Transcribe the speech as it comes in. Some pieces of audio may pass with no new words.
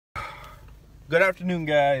Good afternoon,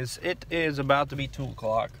 guys. It is about to be 2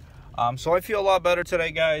 o'clock. So I feel a lot better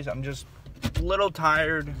today, guys. I'm just a little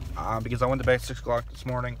tired because I went to bed at 6 o'clock this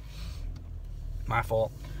morning. My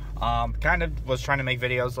fault. Kind of was trying to make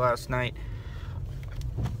videos last night.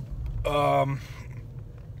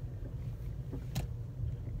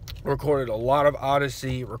 Recorded a lot of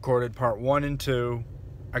Odyssey. Recorded part 1 and 2.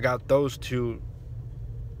 I got those two.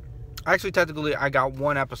 Actually, technically, I got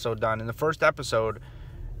one episode done. And the first episode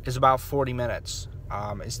is about 40 minutes.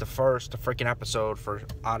 It's the freaking episode for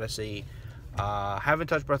Odyssey. Haven't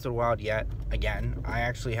touched Breath of the Wild yet. Again, I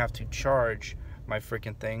actually have to charge my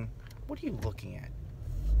freaking thing. What are you looking at?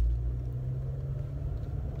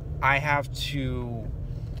 I have to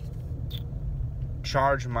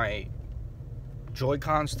charge my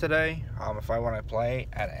Joy-Cons today if I want to play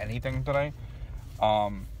at anything today.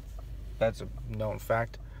 That's a known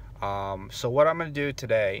fact. So what I'm going to do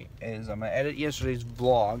today is I'm going to edit yesterday's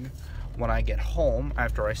vlog when I get home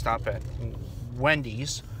after I stop at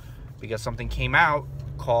Wendy's because something came out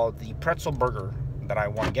called the pretzel burger that I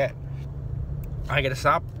want to get. I'm going to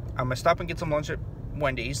stop and get some lunch at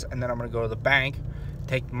Wendy's, and then I'm going to go to the bank,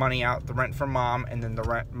 take money out, the rent from mom, and then the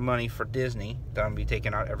rent money for Disney that I'm going to be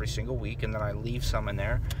taking out every single week, and then I leave some in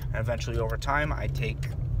there, and eventually over time I take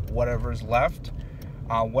whatever's left,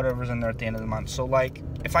 whatever's in there at the end of the month. So like,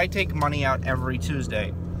 if I take money out every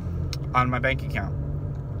Tuesday on my bank account,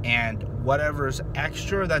 and whatever's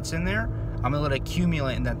extra that's in there, I'm gonna let it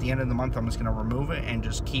accumulate, and at the end of the month I'm just gonna remove it and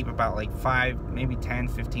just keep about like 5, maybe 10,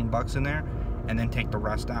 15 bucks in there, and then take the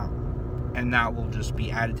rest out, and that will just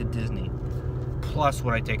be added to Disney plus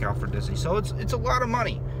what I take out for Disney. So it's a lot of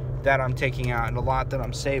money that I'm taking out and a lot that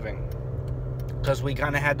I'm saving, because we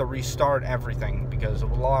kind of had to restart everything because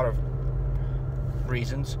of a lot of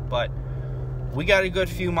reasons. But we got a good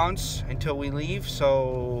few months until we leave.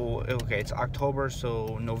 So okay, it's October,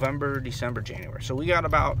 so November, December, January, so we got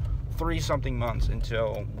about 3-something months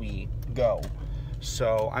until we go.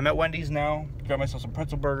 So I'm at Wendy's now, got myself some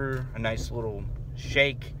pretzel burger, a nice little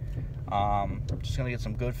shake. Just gonna get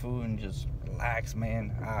some good food and just relax,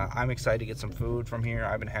 man. I'm excited to get some food from here.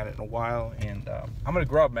 I haven't had it in a while, and I'm gonna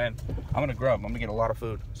grub, man. I'm gonna get a lot of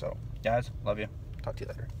food. So guys, love you, talk to you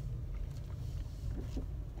later.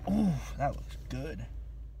 Ooh, that looks good.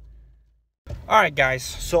 Alright guys,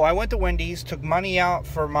 so I went to Wendy's, took money out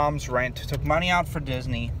for mom's rent, took money out for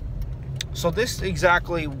Disney. So this is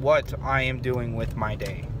exactly what I am doing with my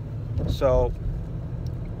day. So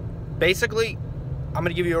basically, I'm going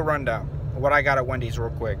to give you a rundown of what I got at Wendy's real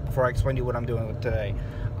quick before I explain to you what I'm doing with today.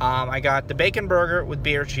 I got the bacon burger with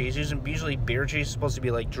beer cheese. Usually beer cheese is supposed to be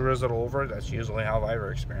like drizzled over. That's usually how I've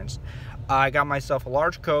ever experienced. I got myself a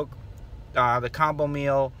large Coke. The combo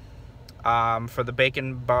meal for the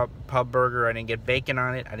bacon pub burger, I didn't get bacon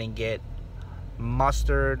on it. I didn't get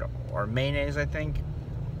mustard or mayonnaise, I think.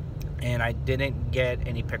 And I didn't get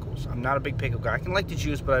any pickles. I'm not a big pickle guy. I can like the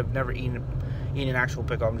juice, but I've never eaten an actual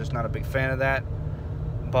pickle. I'm just not a big fan of that.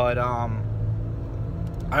 But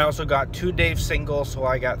I also got 2 Dave singles, so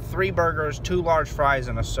I got 3 burgers, 2 large fries,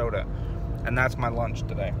 and a soda. And that's my lunch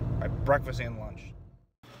today. My breakfast and lunch.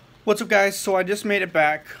 What's up, guys? So I just made it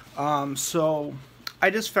back. So I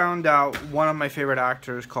just found out one of my favorite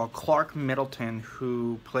actors called Clarke Middleton,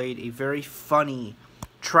 who played a very funny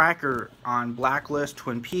tracker on Blacklist,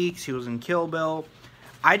 Twin Peaks. He was in Kill Bill.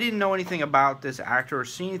 I didn't know anything about this actor or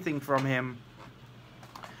see anything from him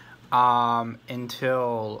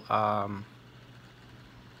until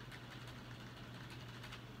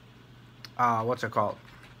what's it called?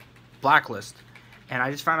 Blacklist. And I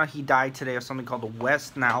just found out he died today of something called the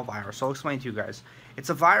West Nile virus. So I'll explain to you guys. It's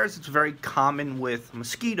a virus that's very common with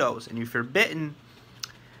mosquitoes, and if you're bitten,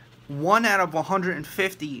 1 out of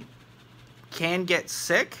 150 can get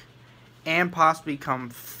sick and possibly become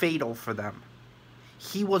fatal for them.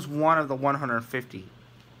 He was one of the 150.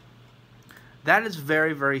 That is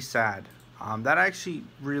very, very sad. That actually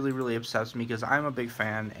really, really upsets me because I'm a big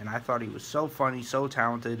fan, and I thought he was so funny, so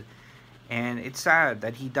talented, and it's sad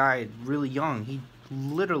that he died really young. He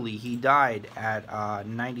died at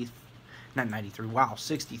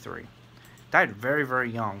 63. Died very, very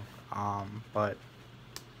young. But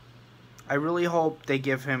I really hope they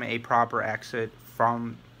give him a proper exit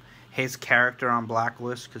from his character on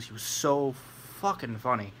Blacklist because he was so fucking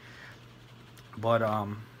funny. But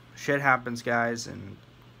shit happens, guys, and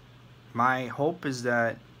my hope is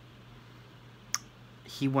that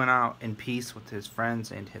he went out in peace with his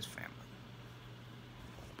friends and his family.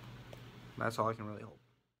 That's all I can really hope.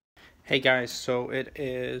 Hey guys, so it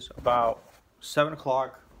is about 7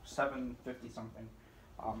 o'clock, 7:50 something.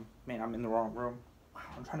 Man, I'm in the wrong room.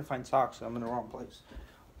 I'm trying to find socks, I'm in the wrong place.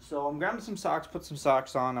 So I'm grabbing some socks, put some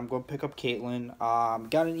socks on. I'm going to pick up Caitlin.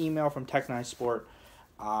 Got an email from Tech9 Sport.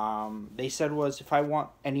 They said was if I want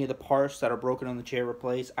any of the parts that are broken on the chair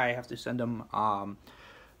replaced, I have to send them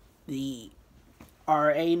the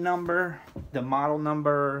RA number, the model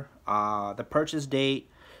number, the purchase date,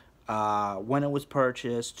 when it was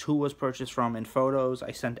purchased, who was purchased from, and photos.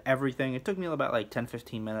 I sent everything. It took me about like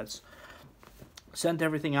 10-15 minutes. Sent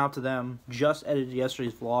everything out to them. Just edited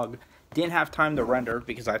yesterday's vlog. Didn't have time to render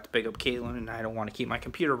because I have to pick up Caitlin and I don't want to keep my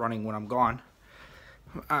computer running when I'm gone.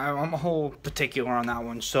 I'm a whole particular on that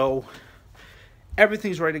one. So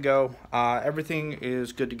everything's ready to go. Everything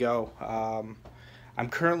is good to go. I'm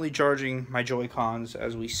currently charging my Joy-Cons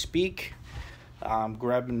as we speak. I'm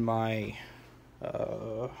grabbing my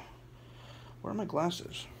where are my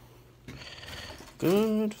glasses?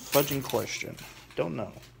 Good fudging question. Don't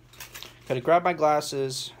know. Gotta grab my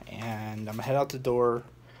glasses and I'm gonna head out the door.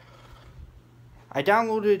 I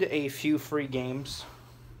downloaded a few free games.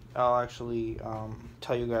 I'll actually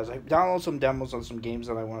tell you guys. I downloaded some demos on some games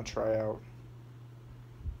that I want to try out.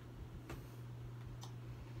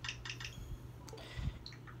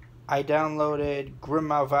 I downloaded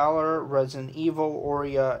Grima Valor, Resident Evil,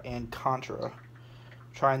 Oria, and Contra.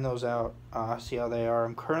 Trying those out, see how they are.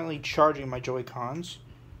 I'm currently charging my Joy-Cons.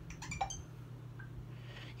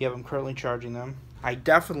 Yep, I'm currently charging them. I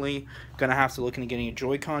definitely gonna have to look into getting a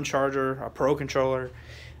Joy-Con charger, a Pro controller,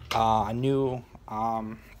 a new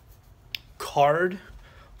card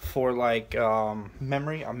for like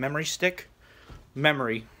memory, a memory stick,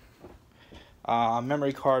 memory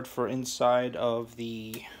card for inside of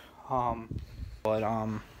the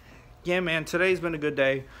yeah, man, today's been a good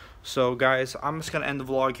day. So guys, I'm just gonna end the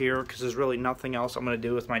vlog here because there's really nothing else I'm gonna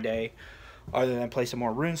do with my day other than play some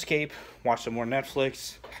more RuneScape, watch some more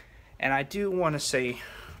Netflix. And I do want to say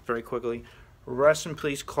very quickly, rest in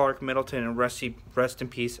peace Clarke Middleton, and rest in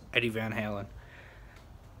peace Eddie Van Halen.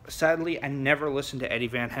 Sadly, I never listened to Eddie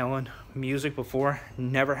Van Halen music before,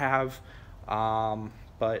 never have,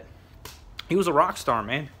 but he was a rock star,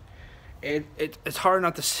 man. It's hard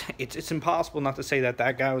not to say, it's impossible not to say that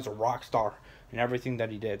that guy was a rock star in everything that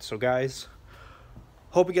he did. So guys,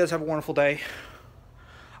 hope you guys have a wonderful day.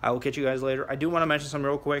 I will catch you guys later. I do want to mention something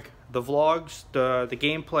real quick. The vlogs, the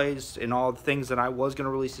gameplays, and all the things that I was going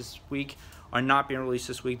to release this week are not being released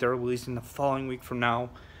this week. They're releasing the following week from now.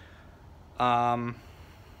 I'm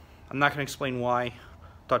not going to explain why.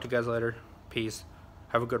 Talk to you guys later. Peace.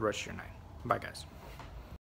 Have a good rest of your night. Bye, guys.